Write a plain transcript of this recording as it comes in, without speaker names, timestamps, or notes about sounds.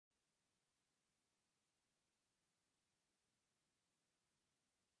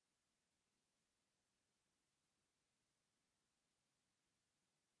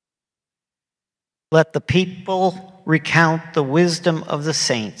Let the people recount the wisdom of the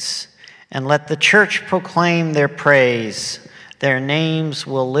saints, and let the church proclaim their praise. Their names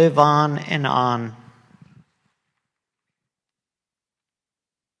will live on and on.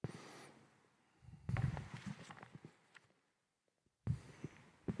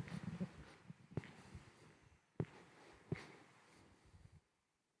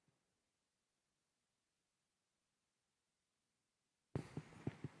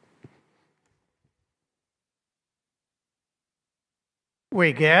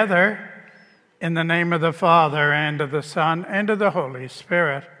 We gather in the name of the Father, and of the Son, and of the Holy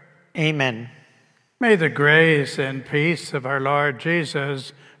Spirit. Amen. May the grace and peace of our Lord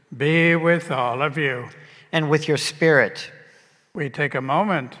Jesus be with all of you. And with your spirit. We take a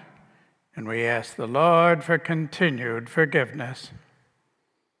moment and we ask the Lord for continued forgiveness.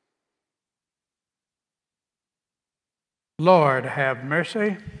 Lord, have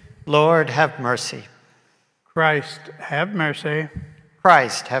mercy. Lord, have mercy. Christ, have mercy.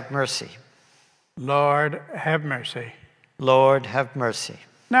 Christ, have mercy. Lord, have mercy. Lord, have mercy.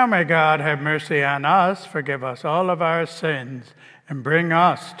 Now may God have mercy on us, forgive us all of our sins, and bring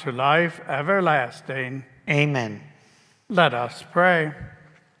us to life everlasting. Amen. Let us pray.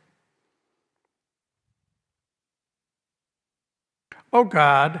 O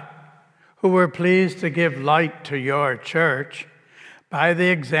God, who were pleased to give light to your church by the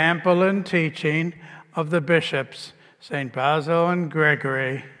example and teaching of the bishops, St. Basil and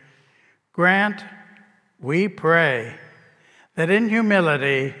Gregory, grant, we pray, that in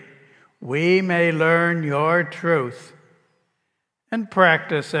humility we may learn your truth and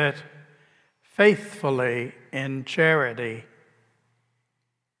practice it faithfully in charity.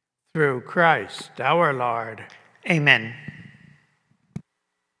 Through Christ our Lord. Amen.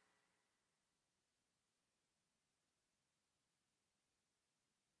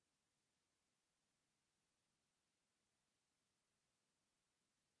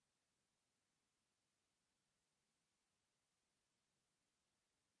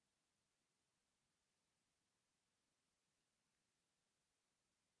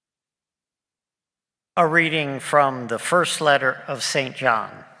 A reading from the first letter of St. John.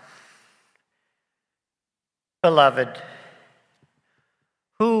 Beloved,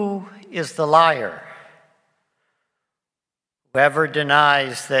 who is the liar? Whoever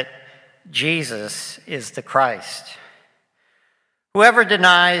denies that Jesus is the Christ. Whoever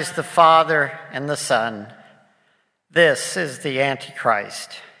denies the Father and the Son, this is the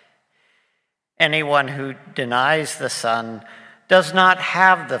Antichrist. Anyone who denies the Son does not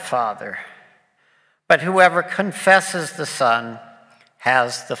have the Father. But whoever confesses the Son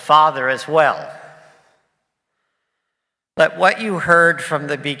has the Father as well. Let what you heard from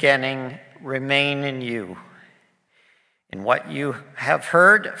the beginning remain in you. And what you have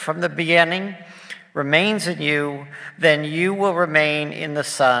heard from the beginning remains in you, then you will remain in the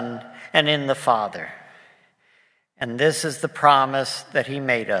Son and in the Father. And this is the promise that he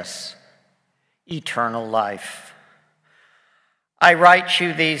made us, eternal life. I write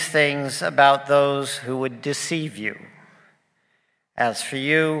you these things about those who would deceive you. As for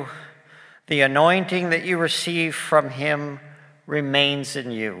you, the anointing that you receive from him remains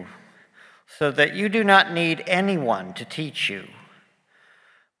in you, so that you do not need anyone to teach you.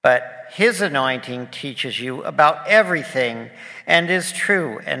 But his anointing teaches you about everything and is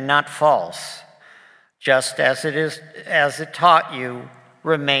true and not false. Just as it taught you,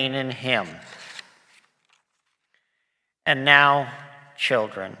 remain in him. And now,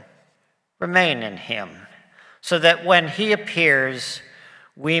 children, remain in him, so that when he appears,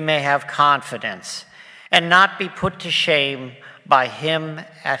 we may have confidence and not be put to shame by him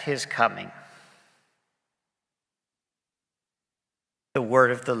at his coming. The word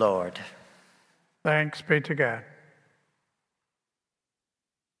of the Lord. Thanks be to God.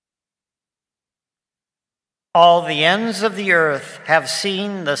 All the ends of the earth have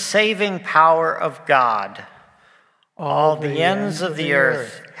seen the saving power of God. All the ends of the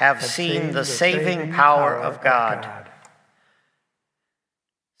earth have seen the saving power of God.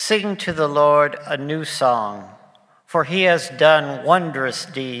 Sing to the Lord a new song, for he has done wondrous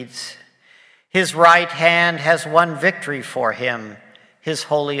deeds. His right hand has won victory for him, his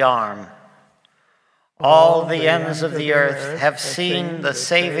holy arm. All the ends of the earth have seen the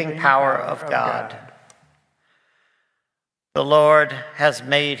saving power of God. The Lord has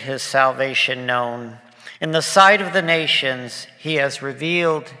made his salvation known. In the sight of the nations, he has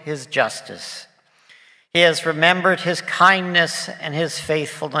revealed his justice. He has remembered his kindness and his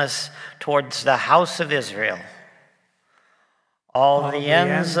faithfulness towards the house of Israel. All the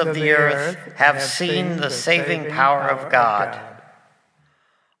ends of the earth have seen the saving power of God.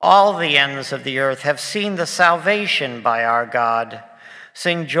 All the ends of the earth have seen the salvation by our God.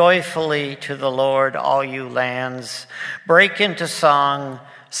 Sing joyfully to the Lord, all you lands. Break into song,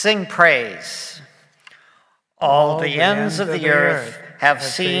 sing praise. All the ends of the earth have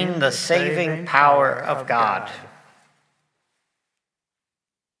seen the saving power of God.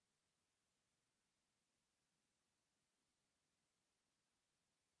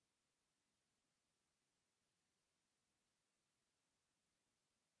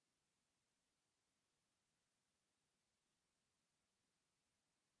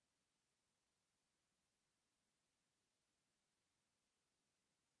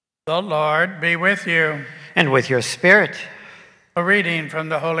 The Lord be with you. And with your spirit. A reading from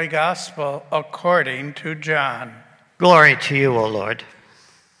the Holy Gospel according to John. Glory to you, O Lord.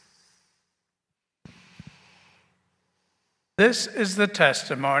 This is the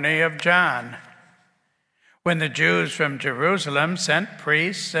testimony of John. When the Jews from Jerusalem sent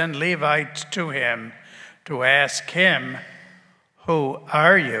priests and Levites to him to ask him, "Who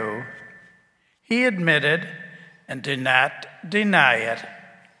are you?" he admitted and did not deny it,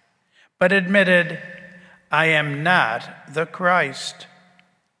 but admitted, "I am not the Christ."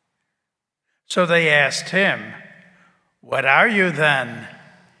 So they asked him, "What are you then?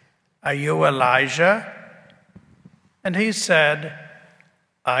 Are you Elijah?" And he said,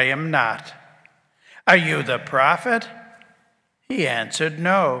 "I am not." "Are you the prophet?" He answered,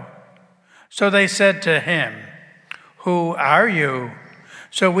 "No." So they said to him, "Who are you?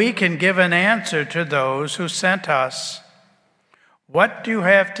 So we can give an answer to those who sent us. What do you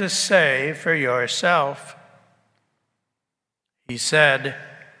have to say for yourself?" He said,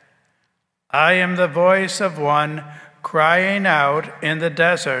 "I am the voice of one crying out in the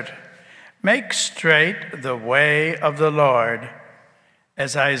desert, 'Make straight the way of the Lord,'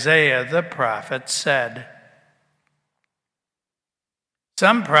 as Isaiah the prophet said."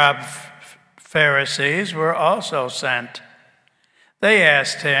 Some Pharisees were also sent. They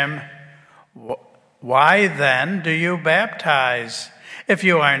asked him, "Why then do you baptize, if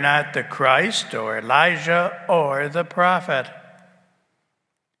you are not the Christ or Elijah or the prophet?"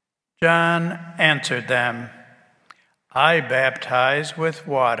 John answered them, "I baptize with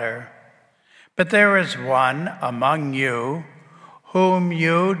water, but there is one among you whom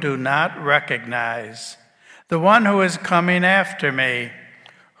you do not recognize, the one who is coming after me,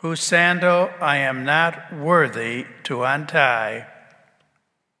 whose sandal I am not worthy to untie."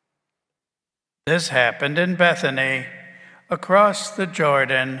 This happened in Bethany, across the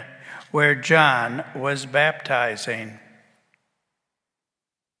Jordan, where John was baptizing.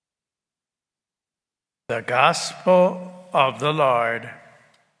 The Gospel of the Lord.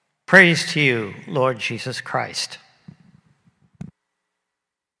 Praise to you, Lord Jesus Christ.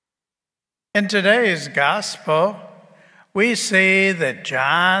 In today's Gospel, we see that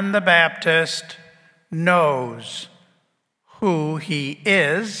John the Baptist knows who he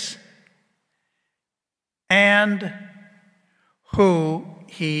is and who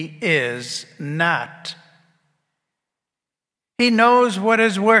he is not. He knows what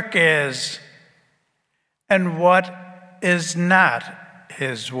his work is and what is not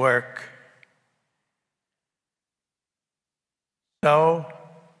his work. So,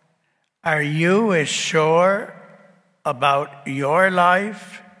 are you as sure about your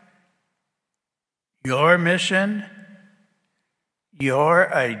life, your mission,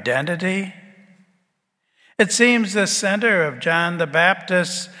 your identity? It seems the center of John the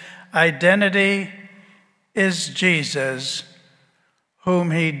Baptist's identity is Jesus,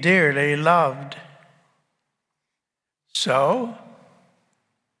 whom he dearly loved. So,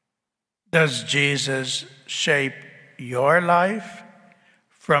 does Jesus shape your life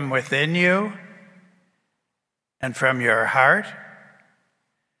from within you and from your heart?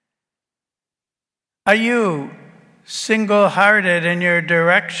 Are you single-hearted in your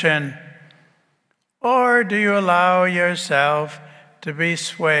direction, or do you allow yourself to be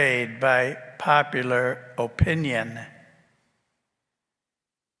swayed by popular opinion?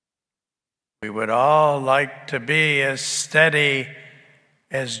 We would all like to be as steady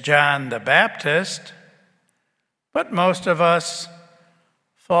as John the Baptist, but most of us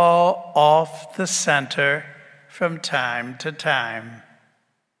fall off the center from time to time.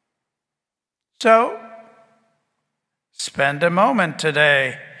 So, spend a moment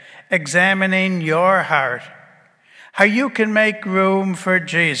today examining your heart, how you can make room for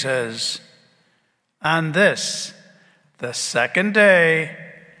Jesus on this, the second day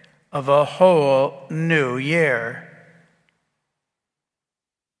of a whole new year.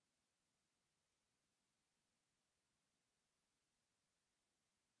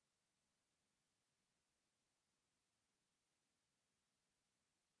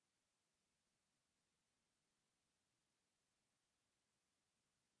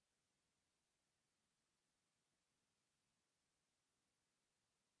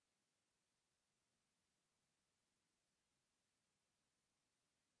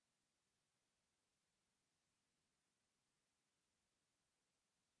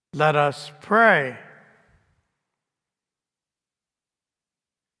 Let us pray.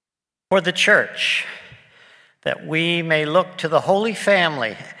 For the Church, that we may look to the Holy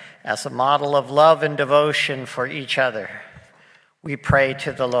Family as a model of love and devotion for each other, we pray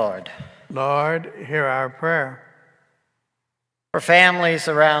to the Lord. Lord, hear our prayer. For families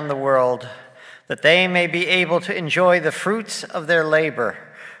around the world, that they may be able to enjoy the fruits of their labor,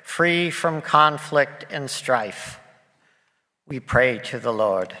 free from conflict and strife, we pray to the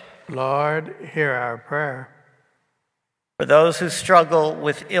Lord. Lord, hear our prayer. For those who struggle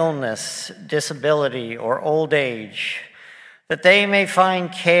with illness, disability, or old age, that they may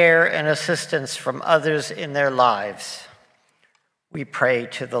find care and assistance from others in their lives, we pray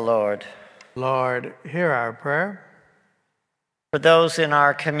to the Lord. Lord, hear our prayer. For those in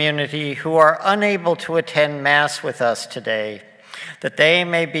our community who are unable to attend Mass with us today, that they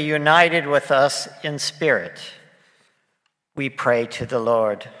may be united with us in spirit, we pray to the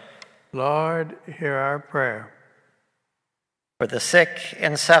Lord. Lord, hear our prayer. For the sick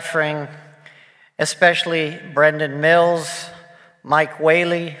and suffering, especially Brendan Mills, Mike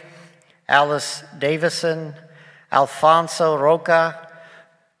Whaley, Alice Davison, Alfonso Roca,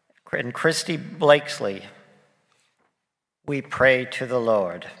 and Christy Blakesley, we pray to the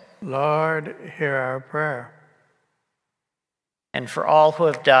Lord. Lord, hear our prayer. And for all who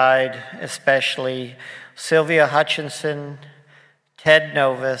have died, especially Sylvia Hutchinson, Ted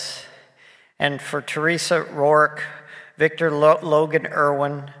Novus, and for Teresa Rourke, Victor Logan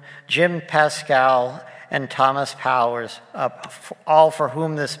Irwin, Jim Pascal, and Thomas Powers, all for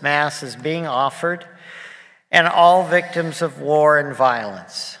whom this Mass is being offered, and all victims of war and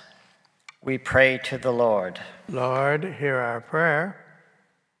violence, we pray to the Lord. Lord, hear our prayer.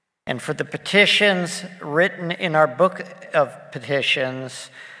 And for the petitions written in our book of petitions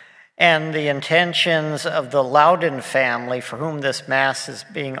and the intentions of the Loudon family for whom this Mass is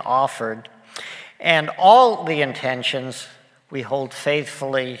being offered, and all the intentions we hold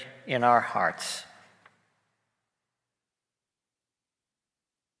faithfully in our hearts.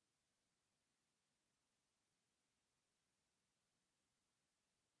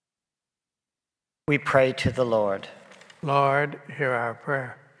 We pray to the Lord. Lord, hear our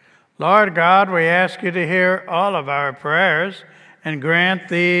prayer. Lord God, we ask you to hear all of our prayers and grant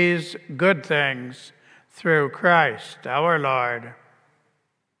these good things through Christ our Lord.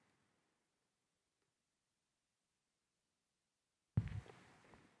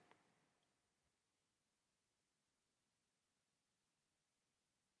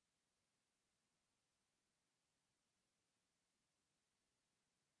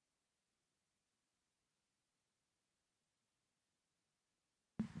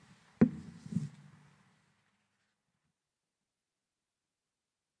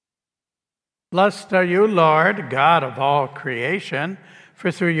 Blessed are you, Lord, God of all creation,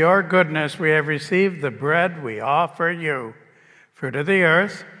 for through your goodness we have received the bread we offer you. Fruit of the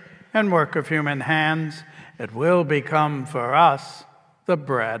earth and work of human hands, it will become for us the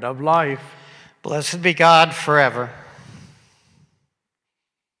bread of life. Blessed be God forever.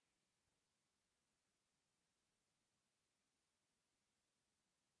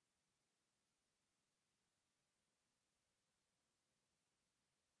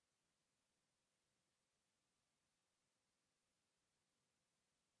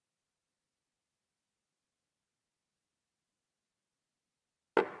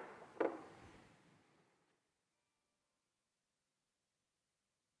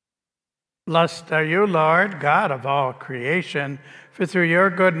 Blessed are you, Lord, God of all creation, for through your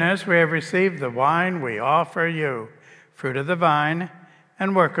goodness we have received the wine we offer you. Fruit of the vine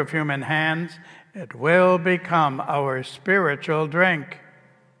and work of human hands, it will become our spiritual drink.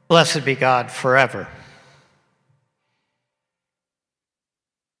 Blessed be God forever.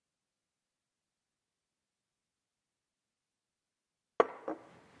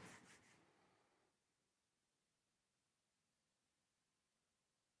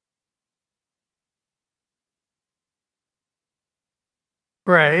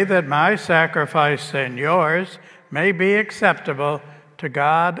 Pray that my sacrifice and yours may be acceptable to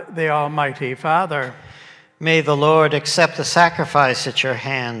God the Almighty Father. May the Lord accept the sacrifice at your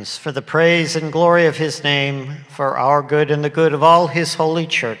hands for the praise and glory of his name, for our good and the good of all his holy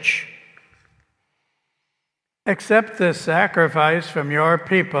church. Accept this sacrifice from your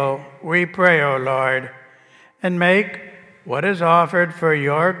people, we pray, O Lord, and make what is offered for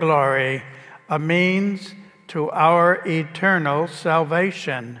your glory a means to our eternal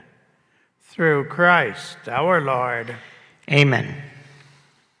salvation. Through Christ our Lord. Amen.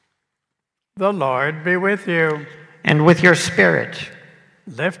 The Lord be with you. And with your spirit.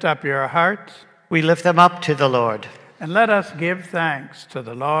 Lift up your hearts. We lift them up to the Lord. and let us give thanks to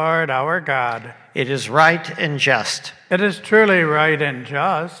the Lord our God. It is right and just. It is truly right and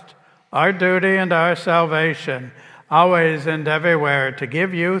just, our duty and our salvation, always and everywhere to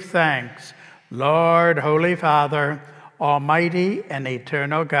give you thanks, Lord, Holy Father, Almighty and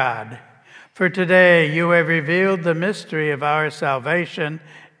eternal God. For today you have revealed the mystery of our salvation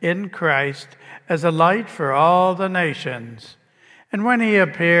in Christ as a light for all the nations. And when he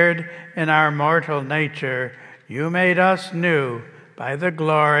appeared in our mortal nature, you made us new by the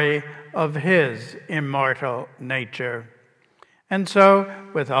glory of his immortal nature. And so,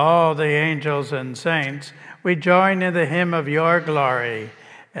 with all the angels and saints, we join in the hymn of your glory,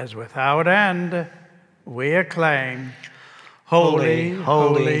 as without end we acclaim, Holy,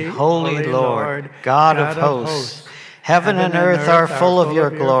 holy, holy Lord, God of hosts, heaven and earth are full of your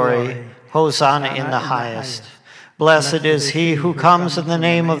glory. Hosanna in the highest. Blessed is he who comes in the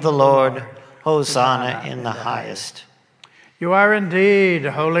name of the Lord. Hosanna in the highest. You are indeed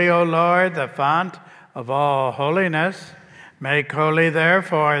holy, O Lord, the font of all holiness. Make holy,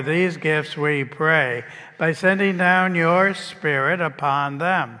 therefore, these gifts, we pray, by sending down your Spirit upon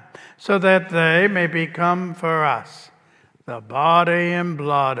them, so that they may become for us the body and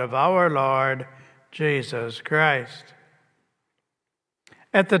blood of our Lord Jesus Christ.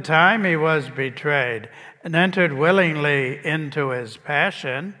 At the time he was betrayed and entered willingly into his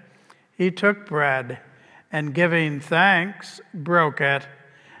passion, he took bread, and giving thanks, broke it,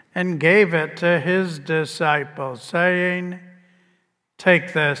 and gave it to his disciples, saying,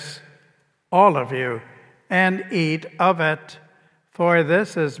 "Take this, all of you, and eat of it, for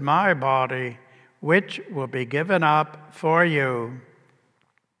this is my body, which will be given up for you."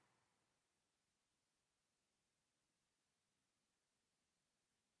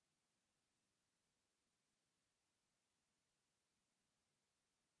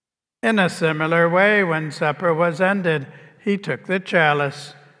 In a similar way, when supper was ended, he took the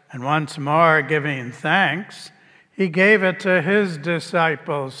chalice, and once more giving thanks, he gave it to his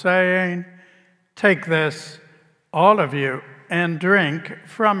disciples, saying, "Take this, all of you, and drink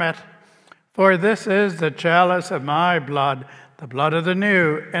from it. For this is the chalice of my blood, the blood of the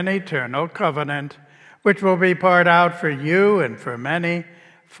new and eternal covenant, which will be poured out for you and for many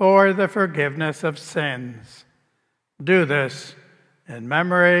for the forgiveness of sins. Do this in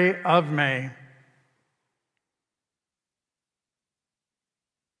memory of me."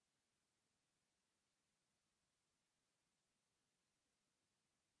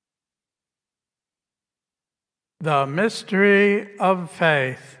 The mystery of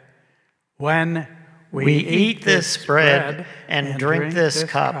faith. When we eat this bread and drink this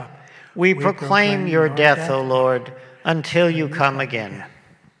cup, we proclaim your death, O Lord, until you come again.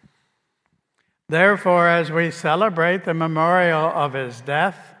 Therefore, as we celebrate the memorial of his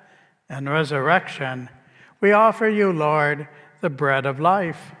death and resurrection, we offer you, Lord, the bread of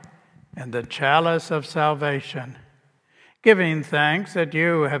life and the chalice of salvation, giving thanks that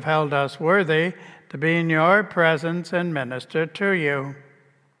you have held us worthy to be in your presence and minister to you.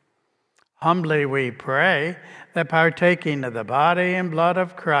 Humbly we pray that, partaking of the body and blood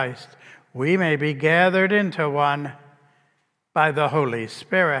of Christ, we may be gathered into one by the Holy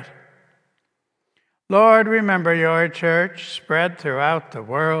Spirit. Lord, remember your church spread throughout the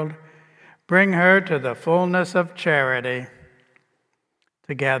world. Bring her to the fullness of charity.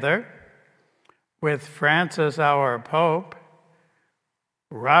 Together with Francis, our Pope,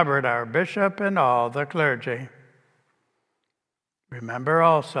 Robert, our Bishop, and all the clergy. Remember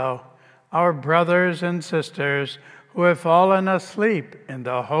also our brothers and sisters who have fallen asleep in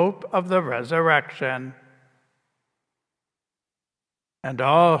the hope of the resurrection, and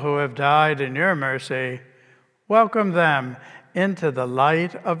all who have died in your mercy. Welcome them into the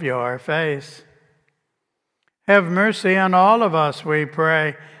light of your face. Have mercy on all of us, we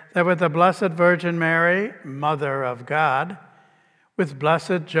pray, that with the Blessed Virgin Mary, Mother of God, with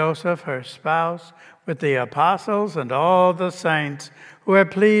blessed Joseph, her spouse, with the apostles and all the saints who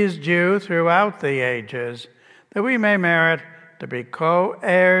have pleased you throughout the ages, that we may merit to be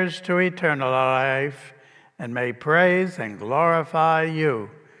co-heirs to eternal life, and may praise and glorify you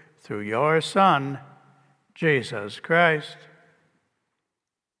through your Son, Jesus Christ.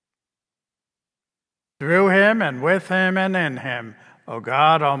 Through him and with him and in him, O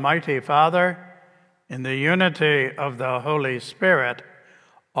God, Almighty Father, in the unity of the Holy Spirit,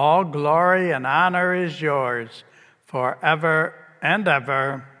 all glory and honor is yours forever and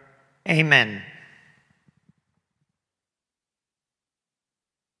ever. Amen.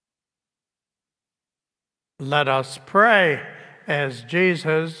 Let us pray as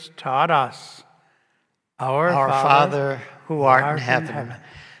Jesus taught us. Our Father, who art in heaven,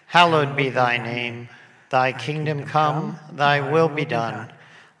 hallowed be thy name. Thy kingdom come, thy will be done,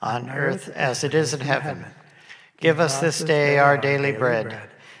 on earth as it is in heaven. Give us this day our daily bread,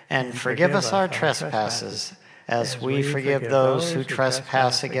 and forgive us our trespasses, as we forgive those who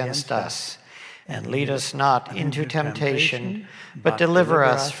trespass against us. And lead us not into temptation, but deliver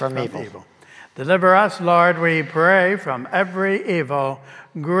us from evil. Deliver us, Lord, we pray, from every evil.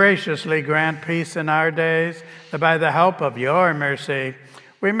 Graciously grant peace in our days, that by the help of your mercy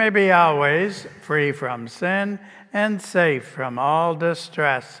we may be always free from sin and safe from all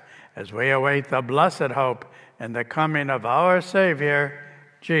distress, as we await the blessed hope and the coming of our Savior,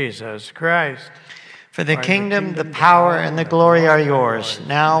 Jesus Christ. For the kingdom, the power, and the glory are yours,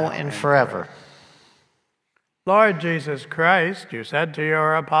 now and forever. Lord Jesus Christ, you said to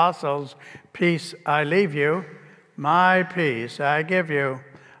your apostles, "Peace I leave you, my peace I give you."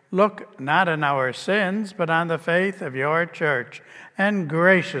 Look not on our sins, but on the faith of your church, and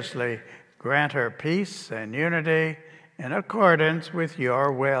graciously grant her peace and unity in accordance with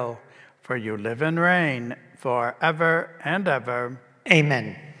your will. For you live and reign forever and ever.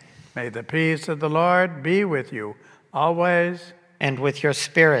 Amen. May the peace of the Lord be with you always. And with your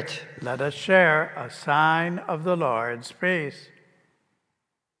spirit. Let us share a sign of the Lord's peace.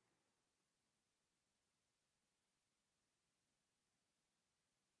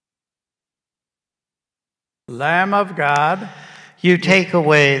 Lamb of God, you take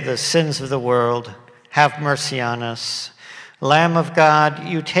away the sins of the world. Have mercy on us. Lamb of God,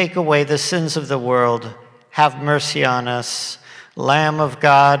 you take away the sins of the world. Have mercy on us. Lamb of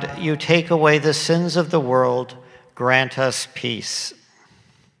God, you take away the sins of the world. Grant us peace.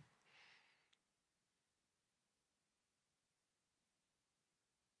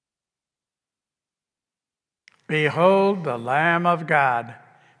 Behold the Lamb of God.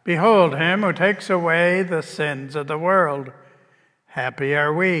 Behold him who takes away the sins of the world. Happy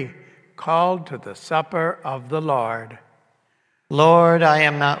are we, called to the supper of the Lord. Lord, I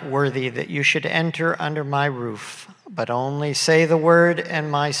am not worthy that you should enter under my roof, but only say the word, and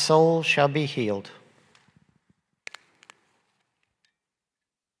my soul shall be healed.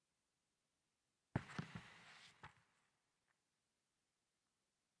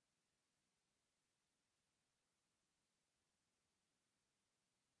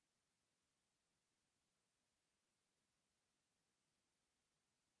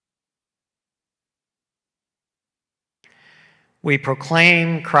 We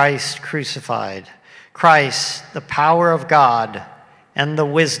proclaim Christ crucified, Christ, the power of God and the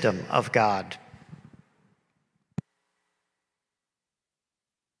wisdom of God.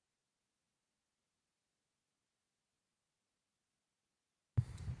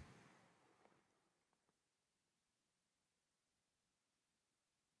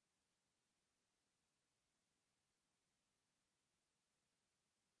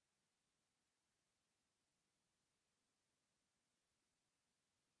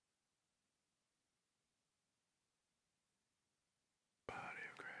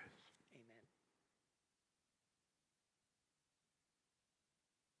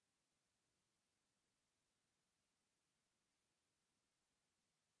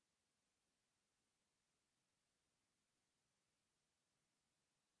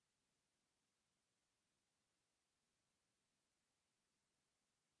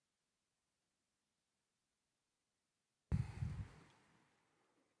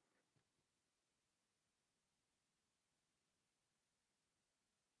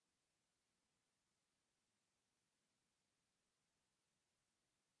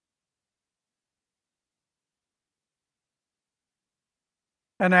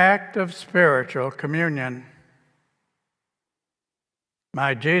 An act of spiritual communion.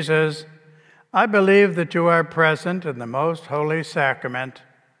 My Jesus, I believe that you are present in the most holy sacrament.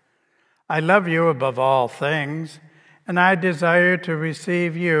 I love you above all things, and I desire to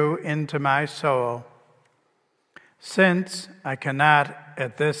receive you into my soul. Since I cannot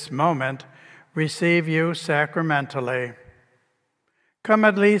at this moment receive you sacramentally, come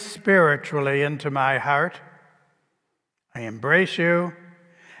at least spiritually into my heart. I embrace you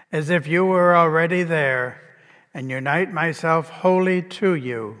as if you were already there, and unite myself wholly to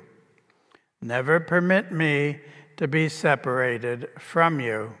you. Never permit me to be separated from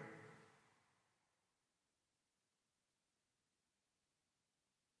you.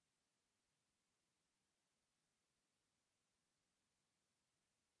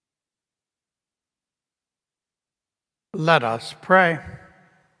 Let us pray.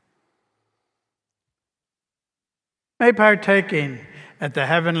 May partaking at the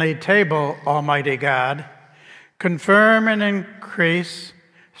heavenly table, Almighty God, confirm and increase,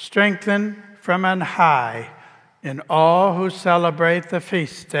 strengthen from on high in all who celebrate the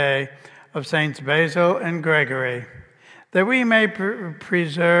feast day of Saints Basil and Gregory, that we may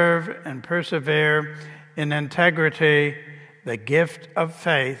preserve and persevere in integrity the gift of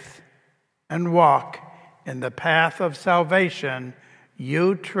faith and walk in the path of salvation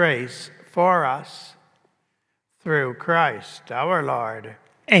you trace for us. Through Christ our Lord.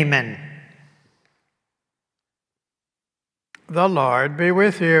 Amen. The Lord be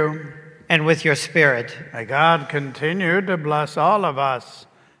with you. And with your spirit. May God continue to bless all of us,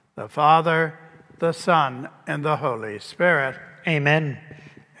 the Father, the Son, and the Holy Spirit. Amen.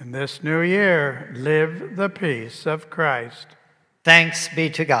 In this new year, live the peace of Christ. Thanks be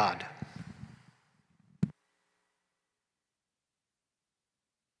to God.